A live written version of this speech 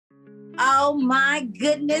Oh my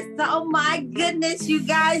goodness, you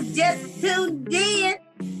guys just tuned in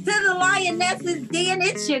to the Lioness's Den.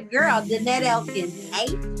 It's your girl, Danette Elkins,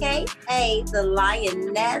 aka the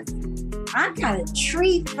Lioness. I got a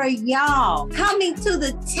treat for y'all. Coming to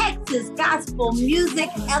the Texas Gospel Music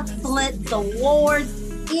Excellence Awards,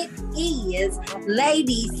 it is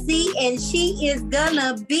Lady C, and she is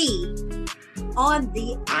gonna be on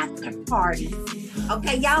the after party.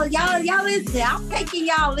 Okay, y'all listen. I'm taking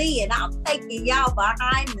y'all in. I'm taking y'all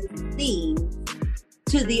behind the scenes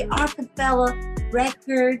to the Arcapella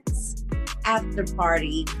Records after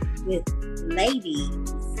party with Lady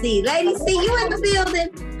C. Lady C, you in the building?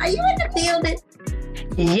 Are you in the building?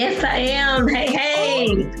 Yes, I am.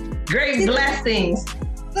 Hey. Great blessings.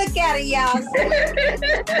 Look at it, y'all.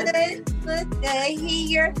 Look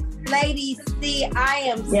here. Lady C, I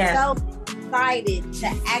am so excited to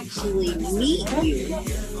actually meet you.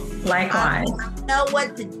 Likewise. I don't know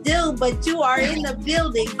what to do, but you are in the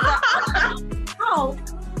building. So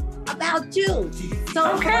about you.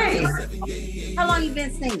 So okay. How long you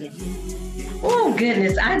been singing? Oh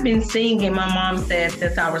goodness, I've been singing, my mom said,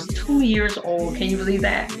 since I was 2 years old. Can you believe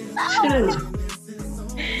that? Oh.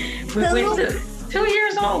 2. We went to 2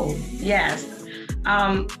 years old. Yes.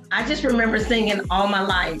 I just remember singing all my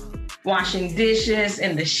life, washing dishes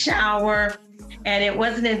in the shower. And it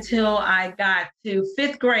wasn't until I got to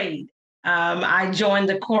 5th grade, I joined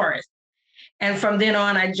the chorus. And from then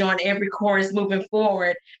on, I joined every chorus moving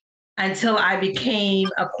forward until I became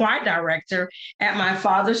a choir director at my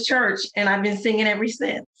father's church. And I've been singing ever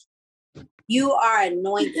since. You are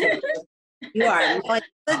anointed. You are anointed.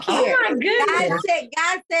 Look here. Oh my goodness.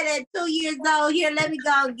 God said at 2 years old, here, let me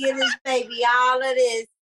go and give this baby all of this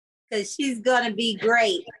because she's going to be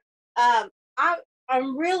great.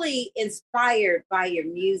 I'm really inspired by your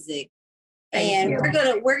music. And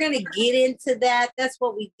we're gonna get into that. That's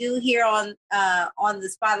what we do here on the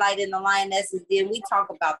Spotlight in the Lioness's Den. We talk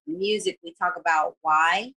about the music. We talk about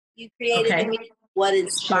why you created the music, what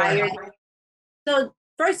inspired. Sure. So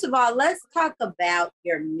first of all, let's talk about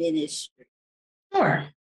your ministry. Sure.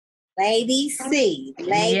 Lady C.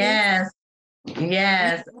 Yes. You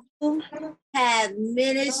have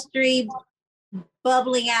ministry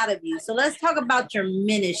bubbling out of you. So let's talk about your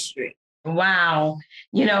ministry. Wow.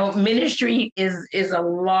 You know, ministry is a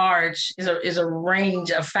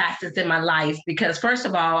range of facets in my life because first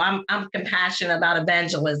of all, I'm compassionate about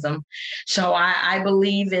evangelism. So I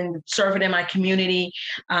believe in serving in my community,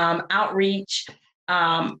 outreach.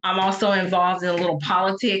 I'm also involved in a little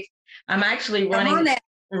politics. I'm actually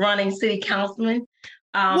running city councilman.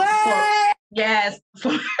 Yes,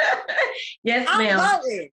 yes, ma'am.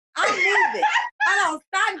 I'm moving. Hold on,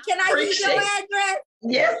 stop. Can I use your address?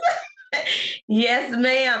 Yes. Yes,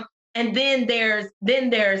 ma'am. And then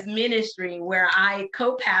there's ministry where I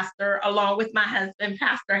co-pastor along with my husband,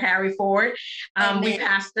 Pastor Harry Ford. We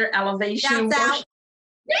pastor Elevation Worship.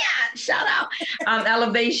 Yeah, shout out.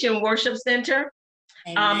 Elevation Worship Center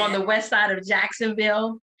on the west side of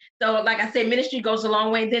Jacksonville. So like I said, ministry goes a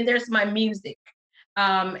long way. Then there's my music,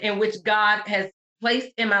 in which God has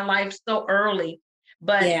placed in my life so early.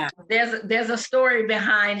 But there's a story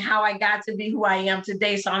behind how I got to be who I am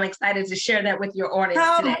today. So I'm excited to share that with your audience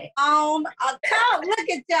today. Look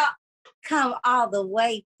at y'all. Come all the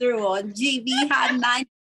way through on GB Hot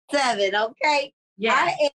 97, okay? Yeah.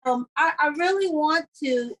 I really want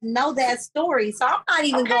to know that story. So I'm not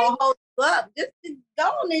even going to hold you up. Just to go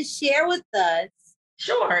on and share with us.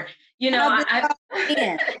 Sure. You know,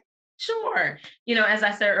 sure. You know, as I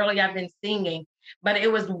said earlier, I've been singing. But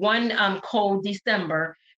it was one cold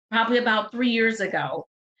December, probably about 3 years ago.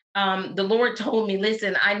 The Lord told me,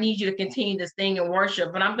 listen, I need you to continue to sing and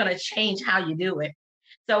worship, but I'm going to change how you do it.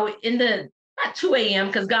 So at 2 a.m.,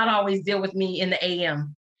 because God always deal with me in the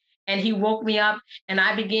a.m. And he woke me up and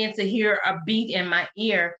I began to hear a beat in my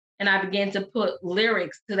ear and I began to put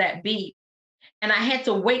lyrics to that beat. And I had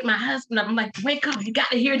to wake my husband up. I'm like, wake up, you got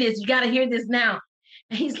to hear this. You got to hear this now.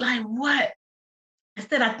 And he's like, what? I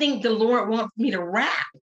said, I think the Lord wants me to rap.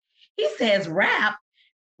 He says, rap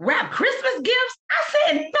Christmas gifts? I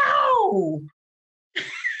said, no. I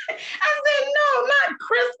said, no, not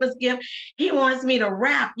Christmas gift. He wants me to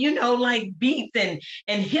rap, you know, like beats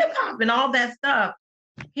and hip hop and all that stuff.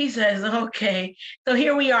 He says, okay. So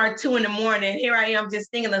here we are, 2 a.m. Here I am just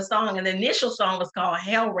singing the song. And the initial song was called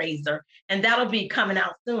Hellraiser. And that'll be coming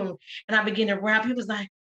out soon. And I began to rap. He was like,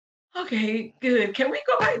 okay, good. Can we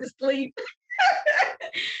go back to sleep?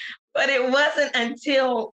 But it wasn't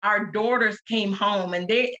until our daughters came home and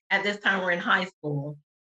they, at this time, were in high school.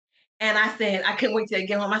 And I said, I couldn't wait till they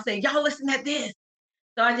get home. I said, y'all listen to this.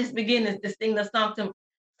 So I just began to sing the song to them.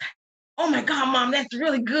 Oh my God, Mom, that's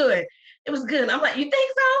really good. It was good. I'm like, you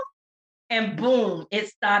think so? And boom, it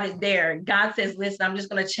started there. God says, listen, I'm just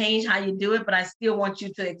going to change how you do it, but I still want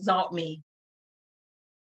you to exalt me.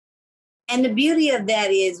 And the beauty of that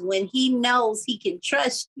is when he knows he can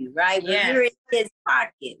trust you, right? When you're in his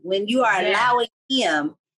pocket, when you are allowing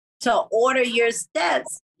him to order your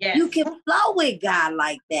steps, you can flow with God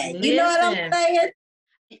like that. Listen, you know what I'm saying?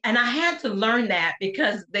 And I had to learn that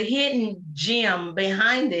because the hidden gem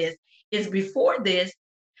behind this is before this,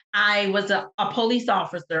 I was a police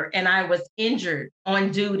officer and I was injured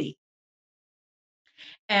on duty.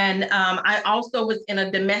 And I also was in a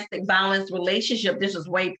domestic violence relationship. This was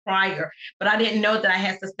way prior, but I didn't know that I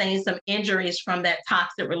had sustained some injuries from that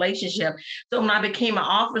toxic relationship. So when I became an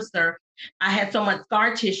officer, I had so much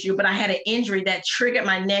scar tissue, but I had an injury that triggered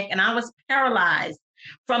my neck and I was paralyzed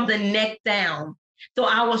from the neck down. So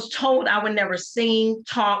I was told I would never sing,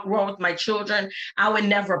 talk, roll with my children. I would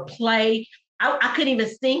never play. I couldn't even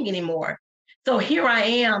sing anymore. So here I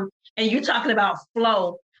am, and you're talking about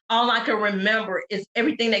flow. All I can remember is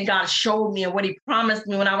everything that God showed me and what he promised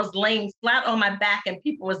me when I was laying flat on my back and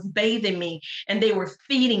people was bathing me and they were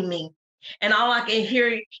feeding me. And all I can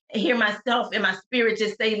hear myself in my spirit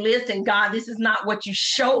just say, listen, God, this is not what you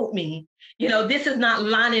showed me. You know, this is not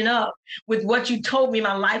lining up with what you told me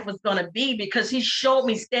my life was going to be, because he showed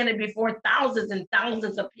me standing before thousands and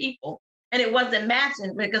thousands of people. And it wasn't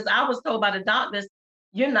matching because I was told by the doctors,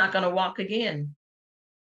 you're not going to walk again.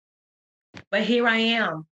 But here I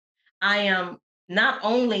am. I am not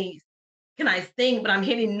only can I sing, but I'm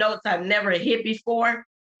hitting notes I've never hit before.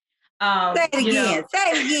 Say it again.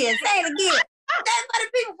 Say it again. Say it again. That's what the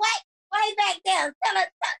people way back there. Tell her.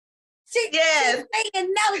 She's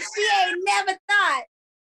singing notes she ain't never thought.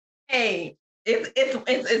 Hey,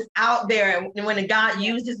 it's out there. And when God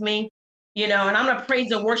uses me, you know, and I'm a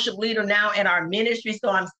praise and worship leader now in our ministry, so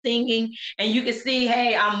I'm singing, and you can see,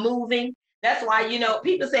 hey, I'm moving. That's why, you know,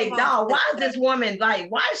 people say, dog, why is this woman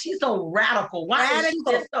why is she so radical? Why is she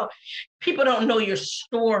just so? People don't know your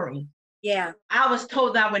story. Yeah. I was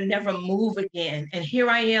told that I would never move again. And here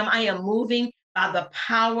I am moving by the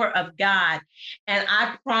power of God. And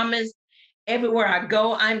I promise everywhere I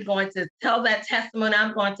go, I'm going to tell that testimony.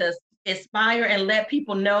 I'm going to inspire and let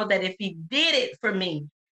people know that if he did it for me,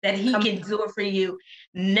 that he can do it for you.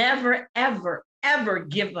 Never, ever, ever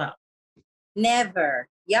give up. Never.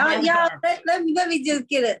 Y'all, let me just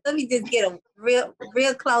get a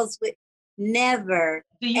real close with never.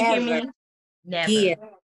 Do you hear me? Never. Give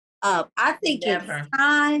up. I think it's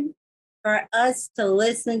time for us to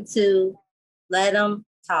listen to Let 'Em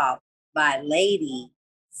Talk by Lady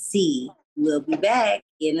C. We'll be back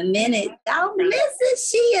in a minute. Don't listen.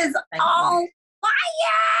 She is on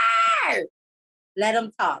fire. Let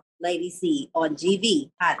 'Em Talk, Lady C on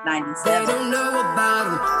GV Hot 97. They don't know about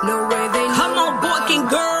him. No way they know. Come on, boy and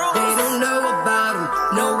girl. They don't know about him.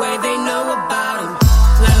 No way they know about him.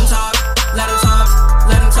 Let 'em talk. Let 'em talk.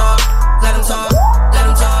 Let 'em talk. Let 'em talk. Let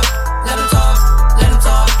 'em talk. Let 'em talk. Let 'em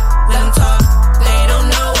talk. Let 'em talk. They don't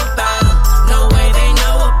know about him. No way they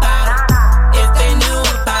know about him. If they knew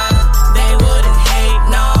about him, they wouldn't hate,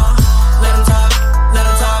 no. Let 'em talk. Let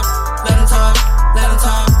 'em talk. Let 'em talk. Let 'em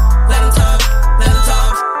talk. Let 'em talk. Let 'em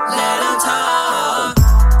talk. Let 'em talk.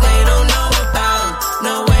 They don't know about him.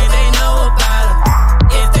 No way they know about him.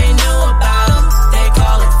 If they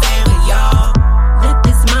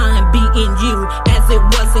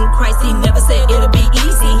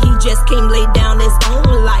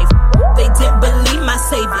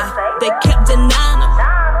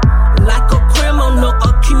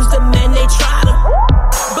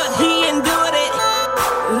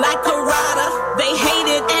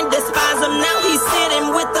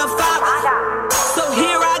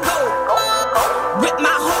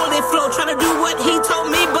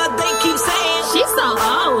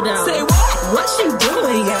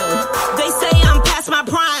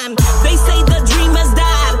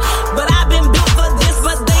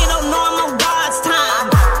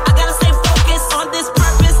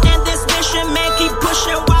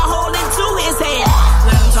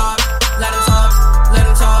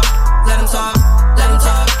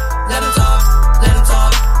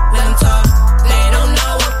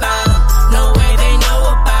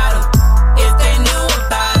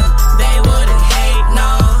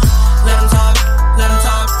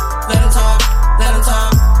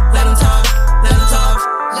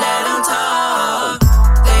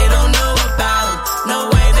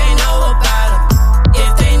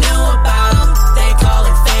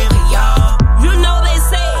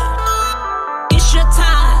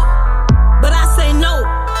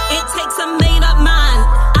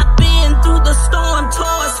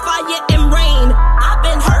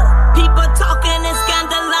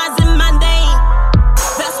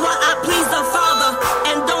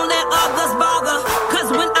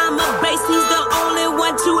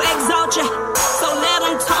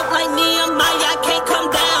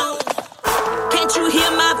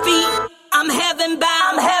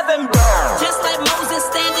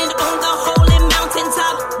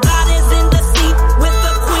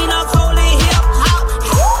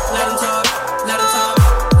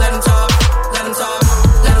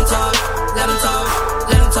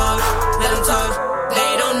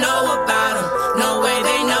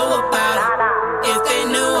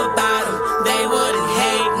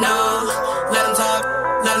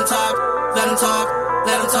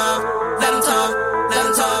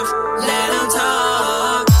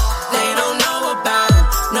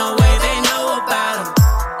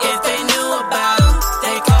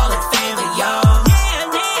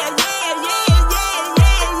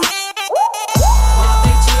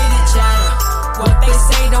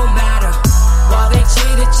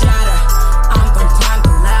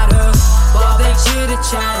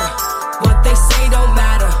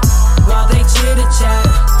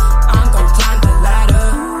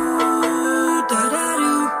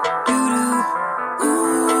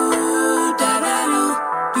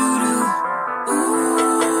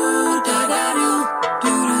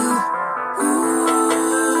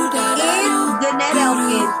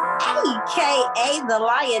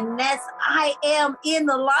Lioness. I am in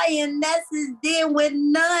the Lioness's Den with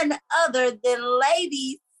none other than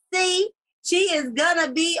Lady C. She is going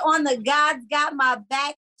to be on the God's Got My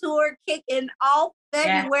Back tour kicking off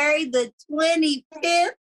February the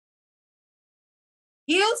 25th.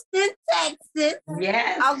 Houston, Texas.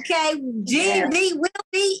 Yes. Okay. GB will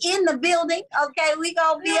be in the building. Okay. We're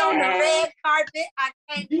going to be on the red carpet. I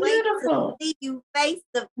can't wait to see you face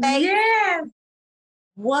to face. Yes.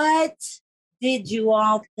 What did you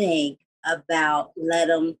all think about Let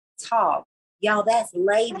 'Em Talk? Y'all, that's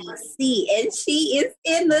Lady C, and she is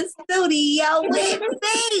in the studio with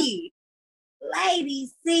me. Lady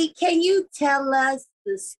C, can you tell us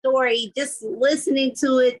the story? Just listening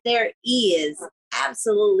to it, there is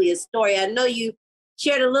absolutely a story. I know you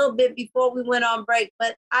shared a little bit before we went on break,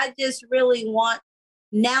 but I just really want,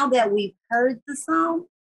 now that we've heard the song,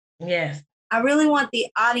 yes, I really want the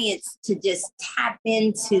audience to just tap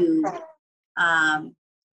into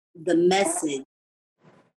the message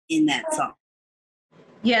in that song.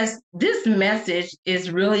 Yes, this message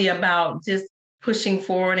is really about just pushing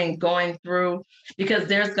forward and going through, because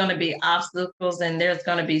there's going to be obstacles and there's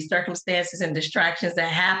going to be circumstances and distractions that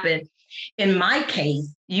happen. In my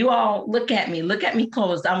case, you all look at me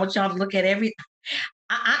close. I want y'all to look at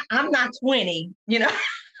I'm not 20, you know.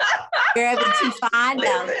 Girl, but you find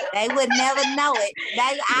out. They would never know it.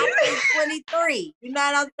 I think 23. You know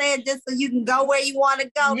what I'm saying? Just so you can go where you want to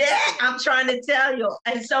go. Yeah, I'm trying to tell you.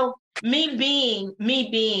 And so me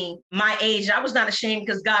being my age, I was not ashamed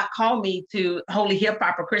because God called me to holy hip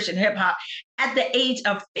hop or Christian hip hop at the age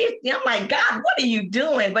of 50. I'm like, God, what are you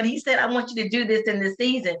doing? But he said, I want you to do this in this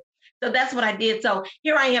season. So that's what I did. So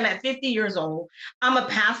here I am at 50 years old. I'm a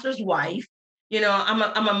pastor's wife. You know,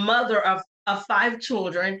 I'm a mother of 5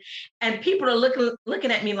 children, and people are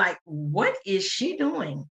looking at me like, what is she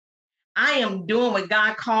doing? I am doing what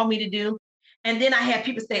God called me to do. And then I had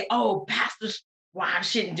people say, oh, pastor's wife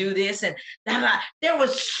shouldn't do this. And that. There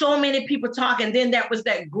was so many people talking. Then there was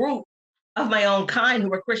that group of my own kind who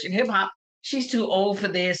were Christian hip hop. She's too old for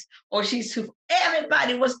this, or she's too,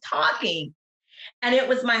 everybody was talking. And it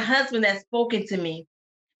was my husband that spoken to me,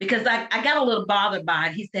 because I got a little bothered by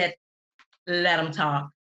it. He said, let them talk.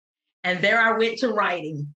 And there I went to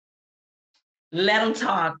writing, Let 'Em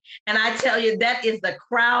Talk. And I tell you, that is the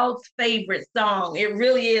crowd's favorite song. It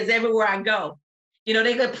really is everywhere I go. You know,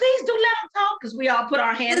 they go, please do let 'em talk, because we all put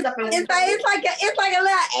our hands up. And it's like a little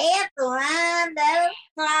anthem. Let 'em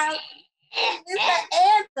talk. It's an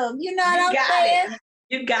anthem. You know what I'm saying?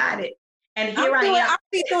 You got it. And here I am. I'll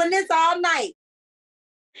be doing this all night.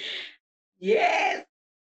 Yes.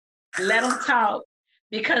 Let 'em talk.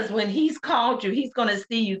 Because when he's called you, he's going to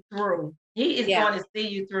see you through. He is going to see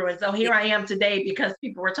you through. And so here I am today because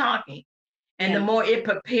people were talking. And the more it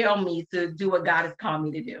propelled me to do what God has called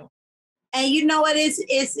me to do. And you know what?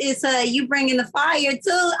 It's you bringing the fire too.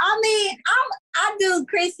 I mean, I do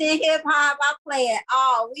Christian hip hop. I play it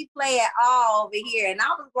all. We play it all over here. And I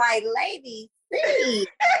was like, Lady C.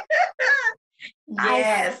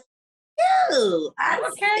 Yes.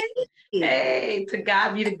 Okay. Hey, to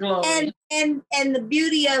God be the glory. And the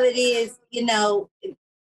beauty of it is, you know,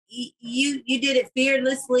 you did it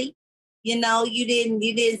fearlessly. You know, you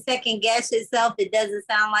didn't second guess yourself. It doesn't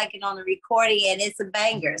sound like it on the recording, and it's a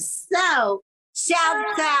banger. So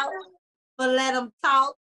shout out for Let 'Em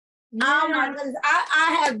Talk. Yeah. Oh my goodness.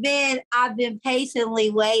 I've been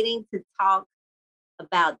patiently waiting to talk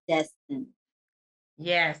about Destiny.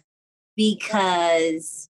 Yes.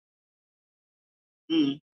 Because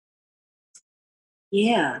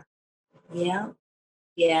yeah.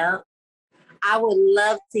 I would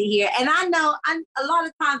love to hear. And I know a lot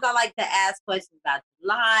of times I like to ask questions about your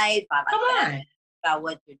life. I like to ask about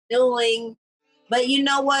what you're doing. But you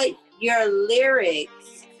know what? Your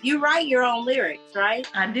lyrics, you write your own lyrics, right?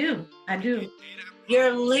 I do.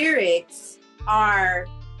 Your lyrics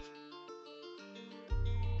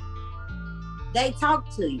they talk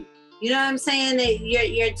to you. You know what I'm saying? That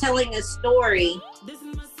you're telling a story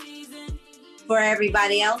for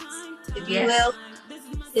everybody else, if you will.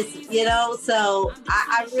 It's, you know, so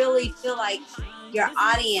I really feel like your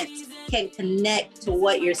audience can connect to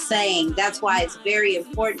what you're saying. That's why it's very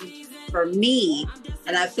important for me,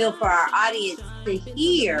 and I feel for our audience, to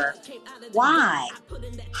hear why,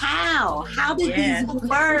 how did these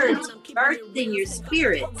words birthed in your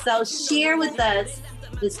spirit? So share with us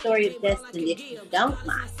the story of Destiny, if you don't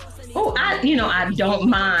mind. Oh, I don't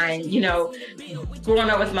mind, growing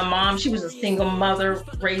up with my mom. She was a single mother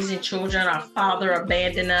raising children. Our father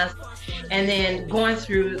abandoned us. And then going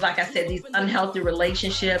through, like I said, these unhealthy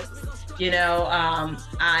relationships.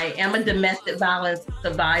 I am a domestic violence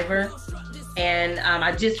survivor. And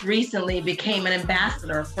I just recently became an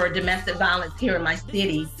ambassador for domestic violence here in my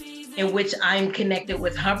city, in which I'm connected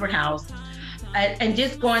with Hubbard House. And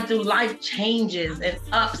just going through life changes and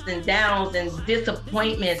ups and downs and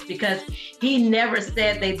disappointments, because he never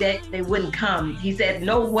said they wouldn't come. He said,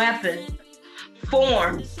 no weapon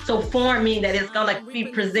formed. So form means that it's going to be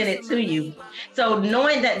presented to you. So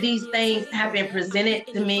knowing that these things have been presented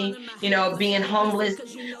to me, being homeless,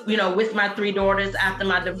 with my 3 daughters after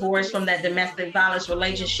my divorce from that domestic violence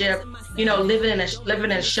relationship, living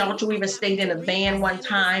in a shelter. We even stayed in a van one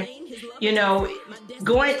time,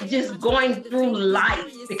 going through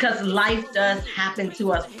life, because life does happen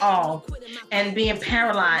to us all, and being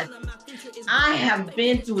paralyzed. I have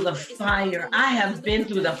been through the fire. I have been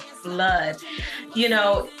through the flood.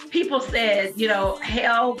 People said,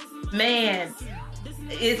 hell, man,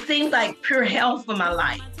 it seems like pure hell for my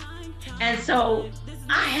life. And so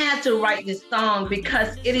I had to write this song,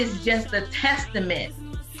 because it is just a testament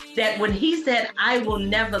that when he said, I will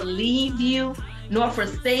never leave you nor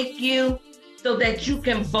forsake you, so that you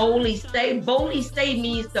can boldly say. Boldly say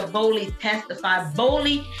means to boldly testify.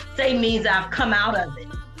 Boldly say means I've come out of it.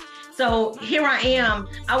 So here I am.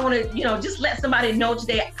 I want to, just let somebody know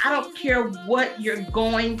today, I don't care what you're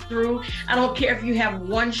going through. I don't care if you have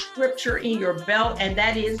one scripture in your belt, and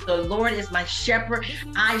that is, the Lord is my shepherd,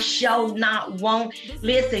 I shall not want.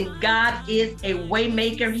 Listen, God is a way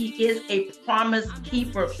maker. He is a promise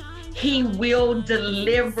keeper. He will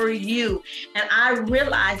deliver you. And I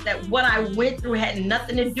realized that what I went through had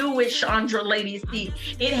nothing to do with Chandra Lady C.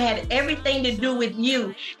 It had everything to do with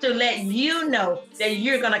you, to let you know that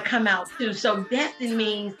you're going to come out too. So destiny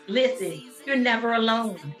means, listen, you're never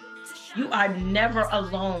alone. You are never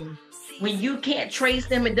alone. When you can't trace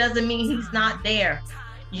him, it doesn't mean he's not there.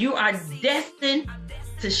 You are destined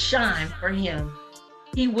to shine for him.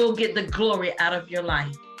 He will get the glory out of your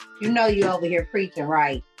life. You're over here preaching,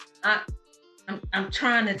 right? I'm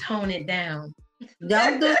trying to tone it down.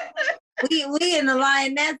 Don't do we in the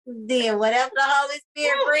Lioness Den. Whatever the Holy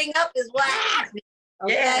Spirit bring up is what happens.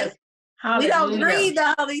 Okay. Yes. We don't breathe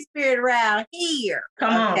the Holy Spirit around here.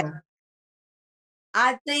 Come on.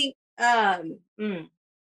 I think I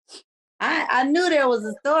knew there was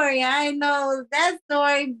a story. I didn't know that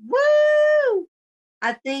story. Woo!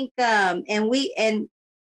 I think and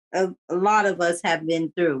a lot of us have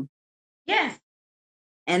been through. Yes.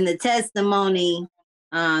 And the testimony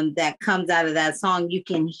that comes out of that song, you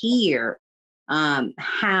can hear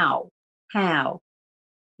how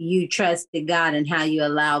you trusted God and how you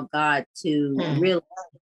allowed God to really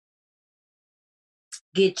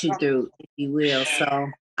get you through, if you will.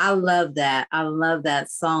 So I love that. I love that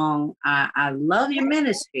song. I love your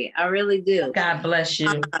ministry. I really do. God bless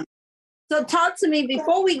you. So talk to me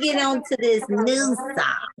before we get on to this new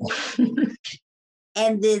song.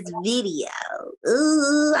 And this video.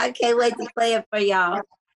 Ooh, I can't wait to play it for y'all.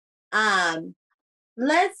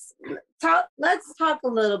 Let's talk a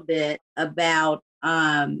little bit about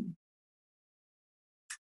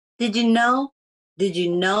did you know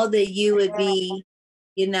that you would be,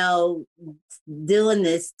 doing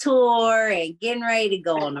this tour and getting ready to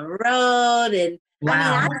go on the road? And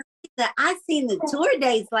wow. I seen the tour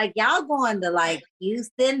dates, like y'all going to like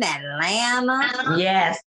Houston, Atlanta.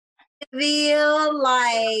 Yes.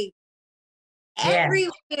 Like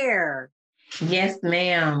everywhere. Yes,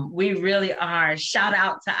 ma'am. We really are. Shout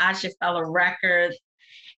out to Asha Records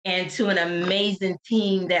and to an amazing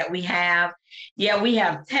team that we have. Yeah, we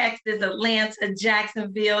have Texas, Atlanta,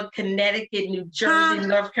 Jacksonville, Connecticut, New Jersey,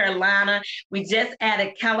 North Carolina. We just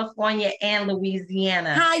added California and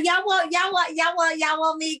Louisiana. Y'all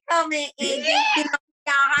want me coming and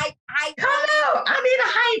y'all hype. Come on. I need a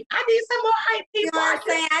hype. I need some more hype people. You know what I'm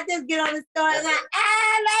saying? I just get on the story and like,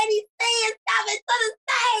 Lady C is coming to the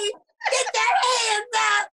stage. Get your hands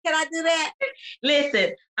up. Can I do that?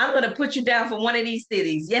 Listen, I'm going to put you down for one of these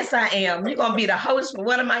cities. Yes, I am. You're going to be the host for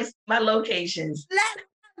one of my locations. Girl,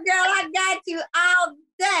 I got you all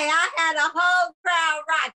day. I had a whole crowd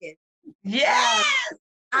rocking. Yes.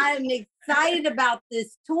 I'm excited about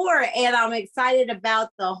this tour, and I'm excited about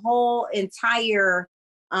the whole entire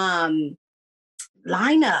lineup.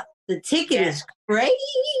 The ticket is crazy.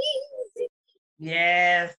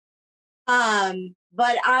 Yes.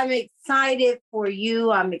 But I'm excited for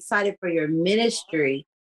you. I'm excited for your ministry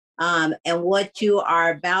and what you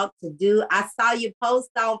are about to do. I saw you post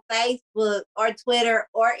on Facebook or Twitter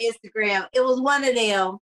or Instagram. It was one of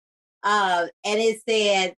them. And it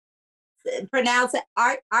said, pronounce it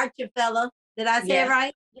Archifella. Did I say it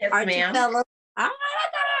right? Yes, Archifella.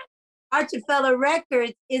 Archifella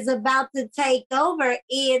Records is about to take over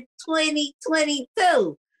in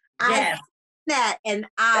 2022. Yes. that, and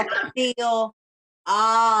I feel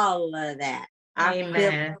all of that. Amen. I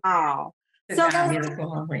feel all. So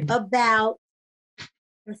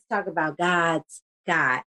let's talk about God's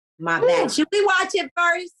got my back. Should we watch it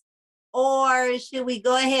first, or should we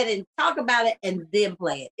go ahead and talk about it and then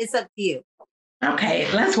play it? It's up to you.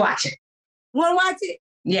 Okay, let's watch it. Want to watch it?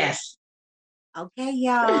 Yes. Okay,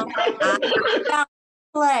 y'all. I'm about to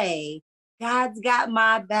play God's Got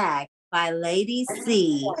My Back by Lady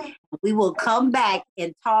C. We will come back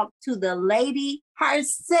and talk to the lady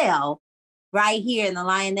herself right here in the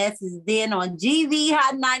Lioness's Den on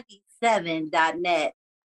GVHot97.net.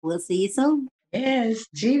 We'll see you soon. Yes,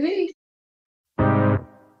 GV.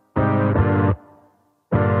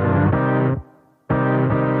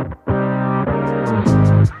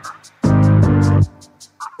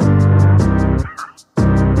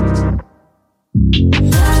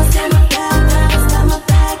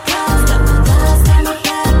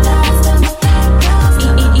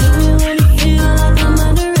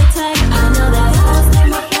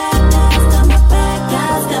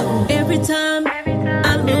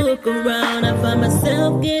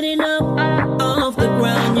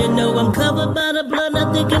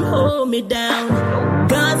 Can hold me down.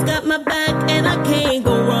 God's got my back and I can't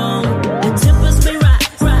go wrong. The tempers may rise,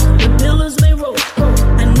 the billows may roll.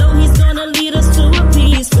 I know he's gonna lead us to a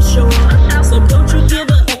peace for sure. So don't you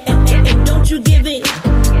give up and don't you give in.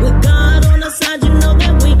 With God on our side, you know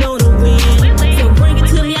that we gonna win. So bring it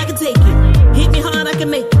to me, I can take it. Hit me hard, I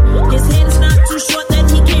can make it. His hand is not too short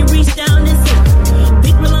that he can't reach down and save it.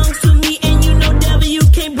 Big belongs to me and you know devil, you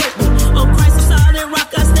can't break me. On Christ is solid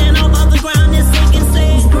rock, I stand on the ground and sink and say.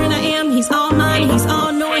 He's all mine, he's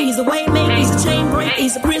all knowing, he's a way maker, he's a chain breaker,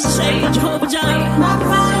 he's a prince of shaper, Jehovah Jireh, my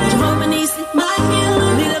provider, Jehovah Nissi, my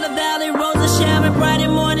healer, Lily of the Valley, Rose of Sharon, bright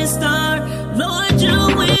and morning star, Lord,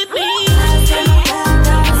 you with me.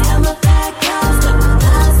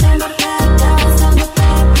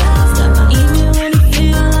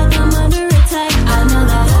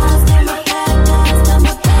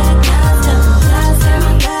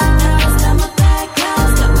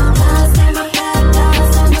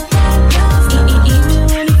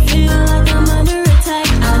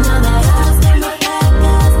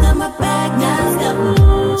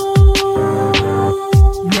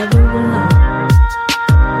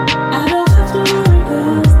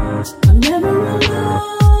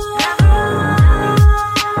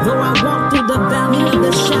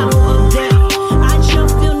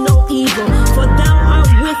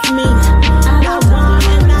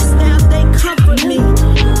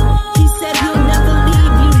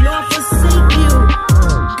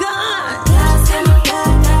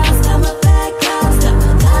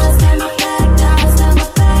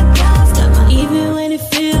 Even when I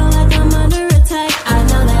feel like I'm under attack, I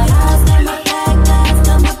know that God's got my back, God's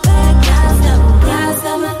got my back, God's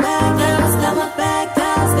got my back, God's got my back,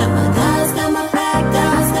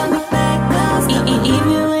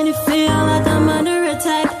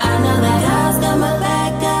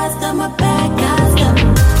 God's got my back, God's got my back.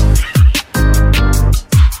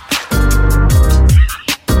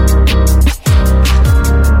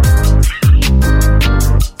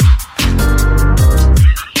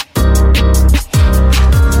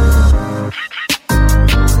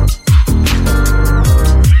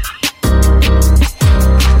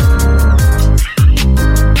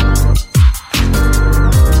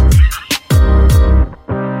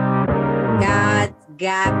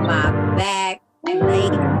 Got my back,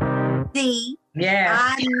 Lady C. Yeah.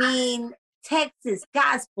 I mean, Texas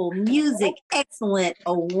Gospel Music Excellent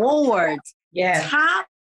Awards. Yes. Top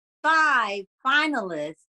 5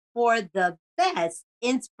 finalists for the Best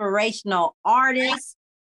Inspirational Artist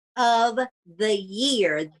of the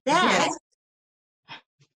Year. That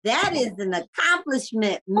is an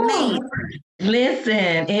accomplishment, man.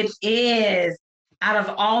 Listen, it is. Out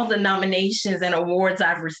of all the nominations and awards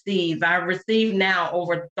I've received now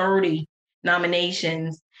over 30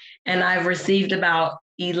 nominations, and I've received about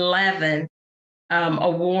 11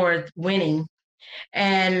 awards winning.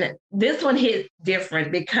 And this one hit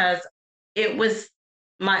different because it was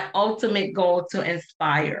my ultimate goal to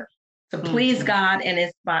inspire, to please God and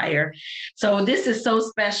inspire. So this is so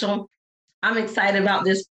special. I'm excited about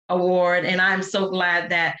this award, and I'm so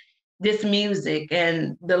glad that this music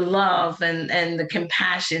and the love and the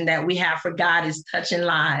compassion that we have for God is touching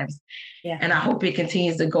lives. Yeah. And I hope it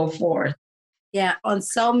continues to go forth. Yeah, on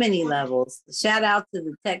so many levels. Shout out to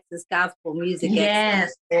the Texas Gospel Music.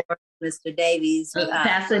 Yes. Mr. Davies.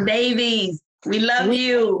 Pastor Davies, we love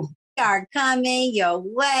you. We are coming your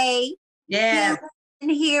way. Yes. And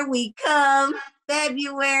here we come.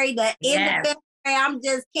 February, the end of February. I'm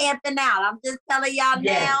just camping out. I'm just telling y'all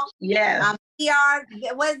now. Yes. I'm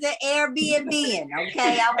was it Airbnb?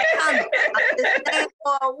 Okay, I'm coming. I'm just staying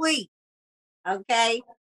for a week. Okay,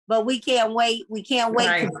 but we can't wait. We can't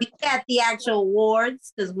wait to be at the actual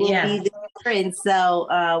awards because we'll be there, and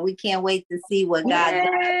so we can't wait to see what God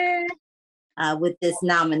does with this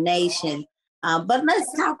nomination. But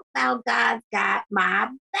let's talk about God's got my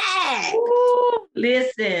back. Ooh,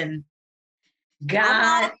 listen,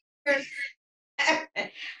 God.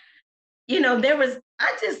 You know,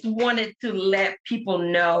 I just wanted to let people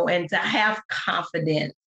know and to have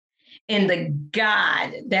confidence in the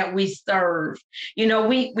God that we serve. You know,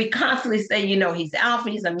 we constantly say, you know, he's Alpha,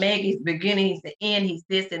 he's Omega, he's the beginning, he's the end, he's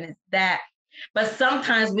this and it's that. But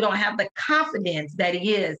sometimes we don't have the confidence that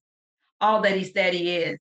he is all that he said he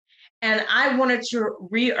is. And I wanted to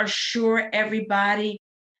reassure everybody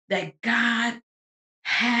that God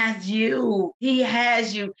has you. He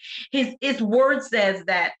has you. His word says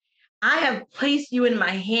that I have placed you in my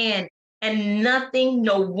hand and nothing,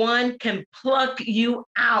 no one can pluck you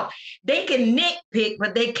out. They can nitpick,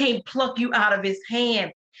 but they can't pluck you out of his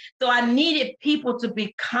hand. So I needed people to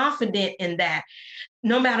be confident in that.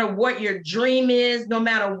 No matter what your dream is, no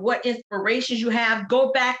matter what inspirations you have,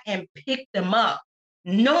 go back and pick them up,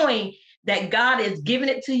 knowing that God is giving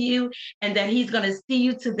it to you and that he's going to see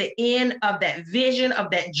you to the end of that vision,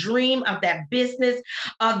 of that dream, of that business,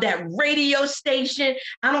 of that radio station.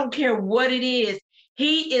 I don't care what it is.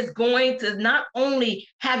 He is going to not only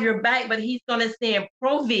have your back, but he's going to send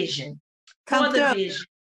provision for the vision,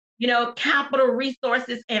 you know, capital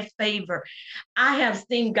resources and favor. I have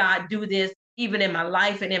seen God do this even in my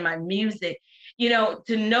life and in my music. You know,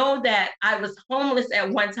 to know that I was homeless at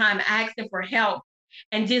one time, asking for help.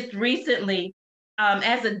 And just recently,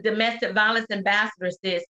 as a domestic violence ambassador,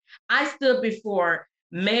 sis, I stood before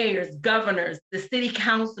mayors, governors, the city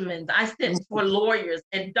councilmen. I stood before lawyers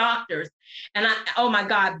and doctors. And oh my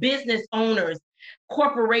God, business owners,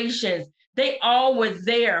 corporations, they all were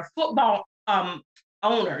there, football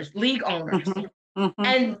owners, league owners.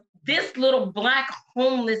 And this little Black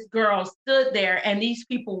homeless girl stood there and these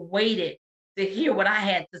people waited to hear what I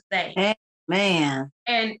had to say. Man.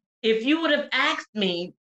 And if you would have asked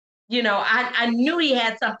me, you know, I knew he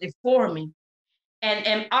had something for me.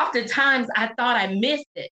 And oftentimes I thought I missed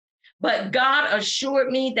it. But God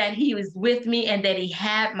assured me that he was with me and that he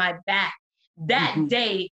had my back. That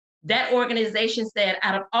day, that organization said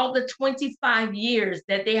out of all the 25 years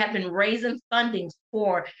that they have been raising funding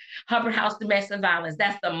for Hubbard House domestic violence,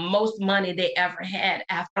 that's the most money they ever had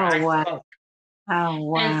after I spoke. Oh,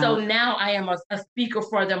 wow. And so now I am a speaker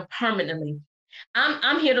for them permanently.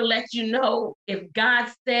 I'm here to let you know if God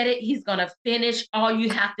said it, he's going to finish. All you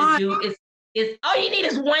have to do is all you need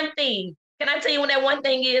is one thing. Can I tell you what that one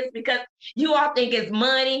thing is? Because you all think it's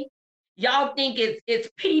money. Y'all think it's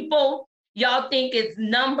people. Y'all think it's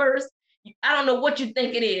numbers. I don't know what you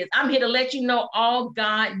think it is. I'm here to let you know all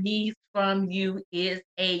God needs from you is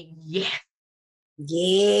a yes.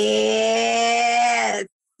 Yes.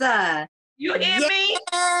 You hear me?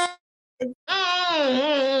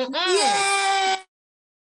 Yeah.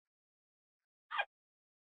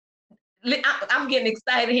 I'm getting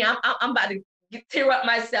excited here. I'm about to tear up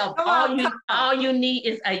myself. All you need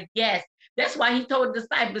is a yes. That's why he told the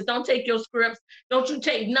disciples, don't take your scripts. Don't you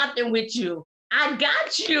take nothing with you. I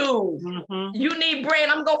got you. You need bread,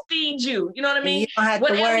 I'm going to feed you. You know what I mean? You don't have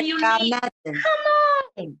Whatever to worry you about need, nothing. come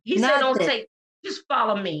on. He said, don't take, just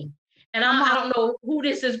follow me. And I don't know who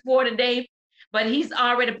this is for today, but he's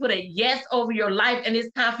already put a yes over your life, and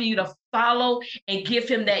it's time for you to follow and give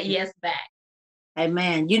him that yes back.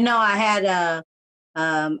 Amen. You know, I had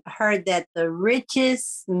heard that the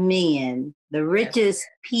richest men, the richest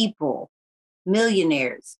people,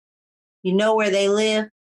 millionaires, you know where they live?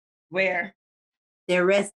 Where? They're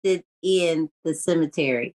rested in the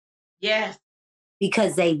cemetery. Yes.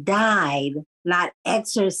 Because they died not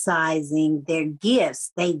exercising their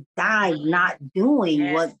gifts. They died not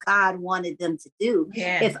doing what God wanted them to do.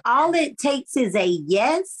 Yes. If all it takes is a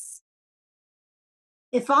yes,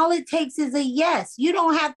 you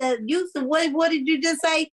don't have to use the what did you just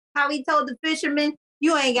say? How he told the fishermen,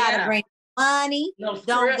 you ain't got to bring money. No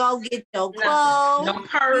don't go get your clothes. No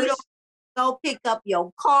purse. You don't go pick up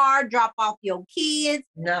your car, drop off your kids.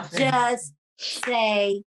 Nothing. Just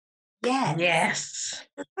say yes. Yes.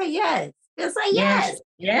 Just say yes. Just say yes.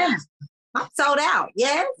 Yes. I'm sold out.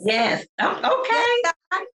 Yes. Yes. Okay.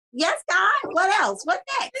 Yes, God. What else? What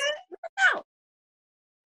next? What else?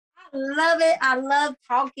 I love it. I love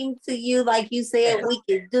talking to you. Like you said, we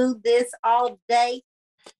could do this all day.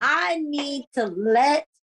 I need to let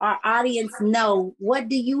our audience know, what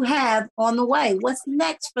do you have on the way? What's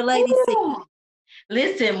next for Lady C?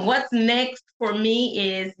 Listen, what's next for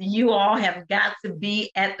me is you all have got to be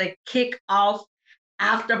at the kickoff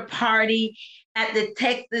after party at the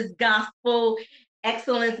Texas Gospel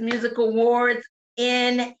Excellence Music Awards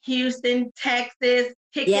in Houston, Texas.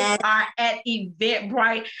 Tickets are at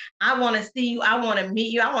Eventbrite. I want to see you. I want to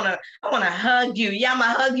meet you. I want to hug you. Yeah, I'm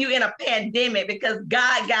going to hug you in a pandemic because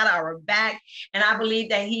God got our back. And I believe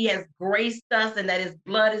that he has graced us and that his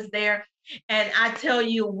blood is there. And I tell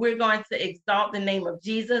you, we're going to exalt the name of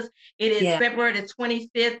Jesus. It is February the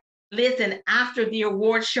 25th. Listen, after the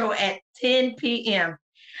award show at 10 p.m.,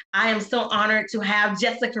 I am so honored to have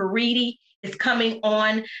Jessica Reedy is coming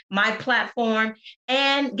on my platform.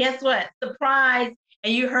 And guess what? Surprise.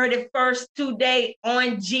 And you heard it first today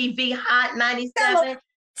on GV Hot 97.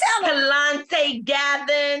 Kalante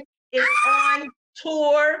Gavin is on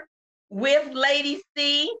tour with Lady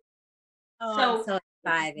C. Oh, so I'm so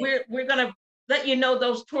excited. We're going to let you know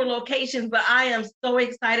those tour locations, but I am so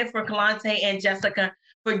excited for Kalante and Jessica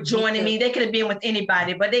for joining me. They could have been with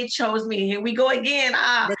anybody, but they chose me. Here we go again.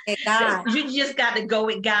 Look at God. You just got to go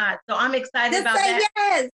with God. So I'm excited just about say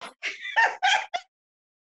that.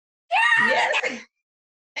 Yes. Yes.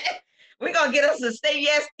 We're going to get us some Say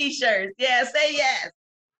Yes t-shirts. Yeah, say yes.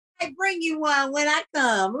 I bring you one when I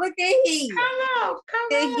come. Look at here. Come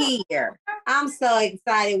on. Here. I'm so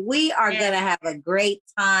excited. We are going to have a great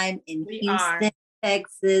time in Houston,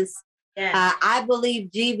 Texas. Yes. I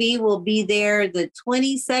believe GV will be there the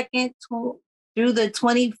 22nd through the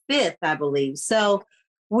 25th, I believe. So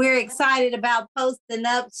we're excited about posting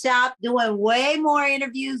up shop, doing way more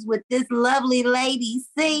interviews with this lovely Lady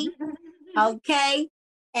C. Okay.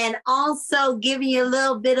 And also giving you a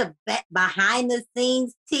little bit of behind the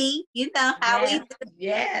scenes tea. You know how we do.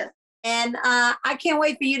 Yes. And I can't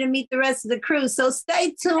wait for you to meet the rest of the crew. So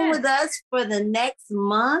stay tuned with us for the next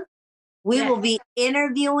month. We will be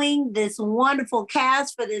interviewing this wonderful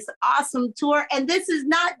cast for this awesome tour. And this is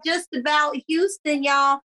not just about Houston,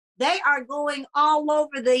 y'all. They are going all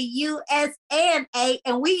over the USA, and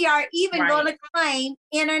we are even going to claim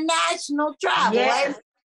international travel. Yes.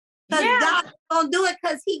 Because God's going to do it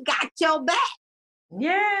because he got your back.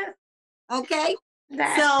 Yes. Okay?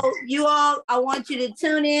 So you all, I want you to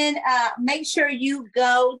tune in. Make sure you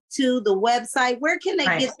go to the website. Where can they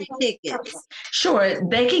get the tickets? Sure.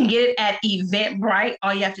 They can get it at Eventbrite.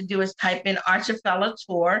 All you have to do is type in Archifella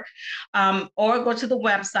Tour, or go to the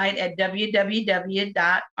website at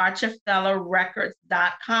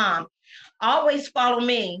www.archifellarecords.com. Always follow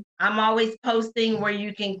me. I'm always posting where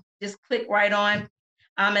you can just click right on.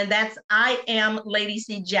 And that's I am Lady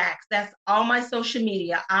C Jax. That's all my social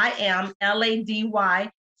media. I am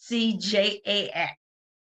LadyCjax.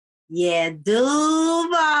 Yeah,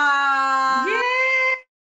 Duval. Yeah.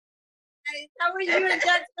 How are you in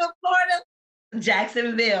Jacksonville, Florida?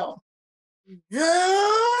 Jacksonville. Duval.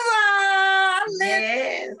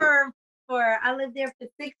 I lived there for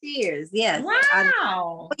 6 years. Yes.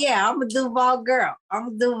 Wow. I'm a Duval girl.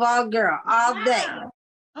 all day.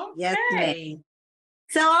 Okay. Yes, ma'am.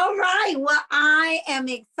 So, all right. Well, I am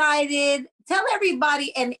excited. Tell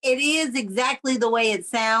everybody, and it is exactly the way it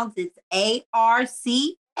sounds. It's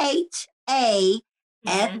ARCHAFELLA.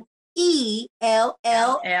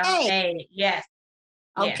 Yes.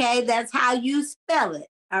 Okay, that's how you spell it.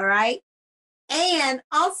 All right. And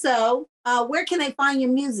also, where can they find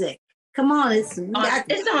your music? Come on, it's on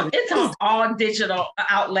all digital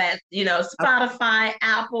outlets. Spotify,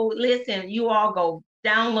 Apple. Listen, you all go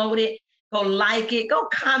download it. Go like it, go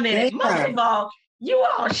comment it. Most of all, you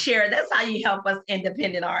all share. That's how you help us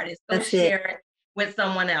independent artists. Go share it with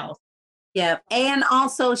someone else. Yeah. And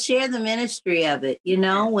also share the ministry of it.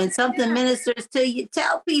 When something ministers to you,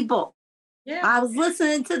 tell people. Yeah. I was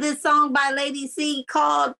listening to this song by Lady C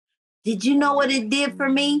called Did You Know What It Did For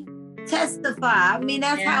Me? Testify. I mean,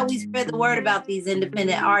 that's how we spread the word about these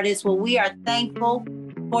independent artists. Well, we are thankful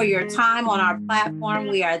for your time on our platform.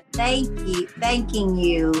 We are thanking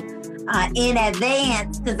you in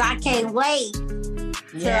advance because I can't wait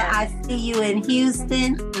till I see you in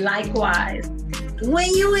Houston. Likewise.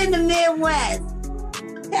 When you in the Midwest,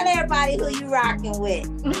 tell everybody who you rocking with.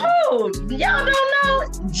 Oh, y'all don't know?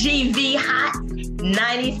 GV Hot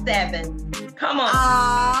 97. Come on.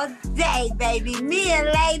 All day, baby. Me and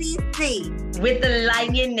Lady C. With the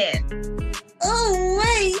lioness. Ooh,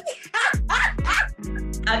 wait.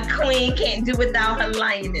 A queen can't do without her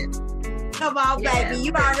lioness. Come on, baby.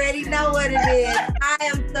 You already know what it is. I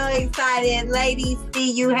am so excited. Lady C,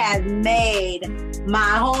 you have made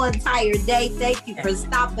my whole entire day. Thank you for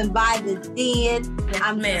stopping by the den. Yes,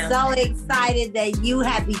 I'm ma'am. so excited that you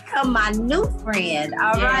have become my new friend.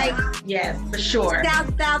 All right. Yes, for sure.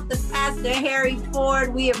 Shout out to Pastor Harry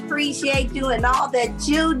Ford. We appreciate you and all that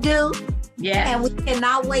you do. Yes. And we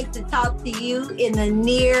cannot wait to talk to you in the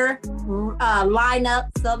near lineup.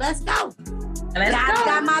 So let's go. Let's God's go.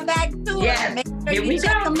 got my back too. Yes. Make sure Here you we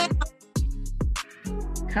check go. them out.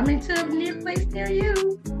 Coming to a near place near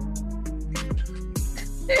you.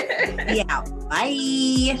 Yeah.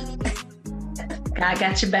 Bye. God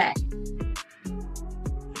got your back.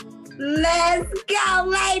 Let's go,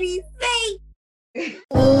 ladies. See.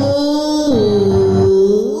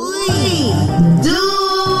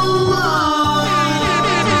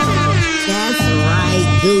 That's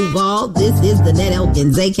right, Duval. This is Danette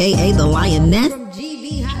Elkins, aka the Lioness.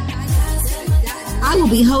 I will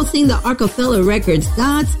be hosting the Rockefeller Records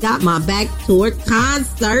God's Got My Back tour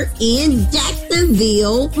concert in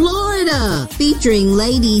Jacksonville, Florida, featuring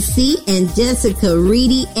Lady C and Jessica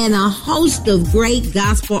Reedy and a host of great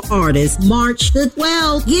gospel artists. March the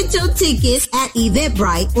 12th. Get your tickets at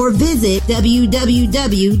Eventbrite or visit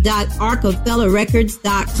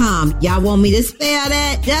www.rockefellerrecords.com. Y'all want me to spell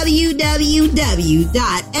that?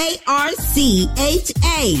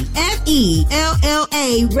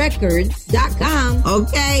 www.arcafellarecords.com.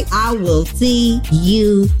 Okay, I will see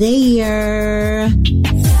you there.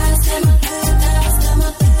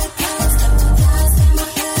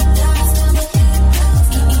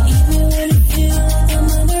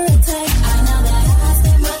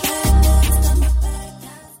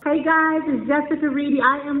 Hey guys, it's Jessica Reedy.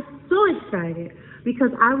 I am so excited because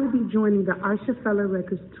I will be joining the Rockefeller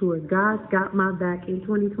Records Tour, God's Got My Back, in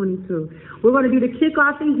 2022. We're going to do the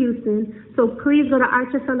kickoff in Houston, so please go to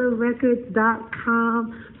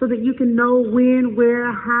RockefellerRecords.com so that you can know when,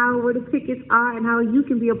 where, how, where the tickets are, and how you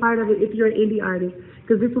can be a part of it if you're an indie artist,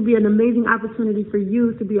 because this will be an amazing opportunity for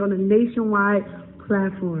you to be on a nationwide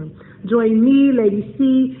platform. Join me, Lady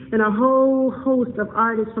C, and a whole host of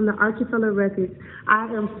artists from the Rockefeller Records. I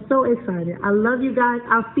am so excited. I love you guys.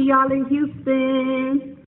 I'll see y'all in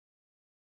Houston.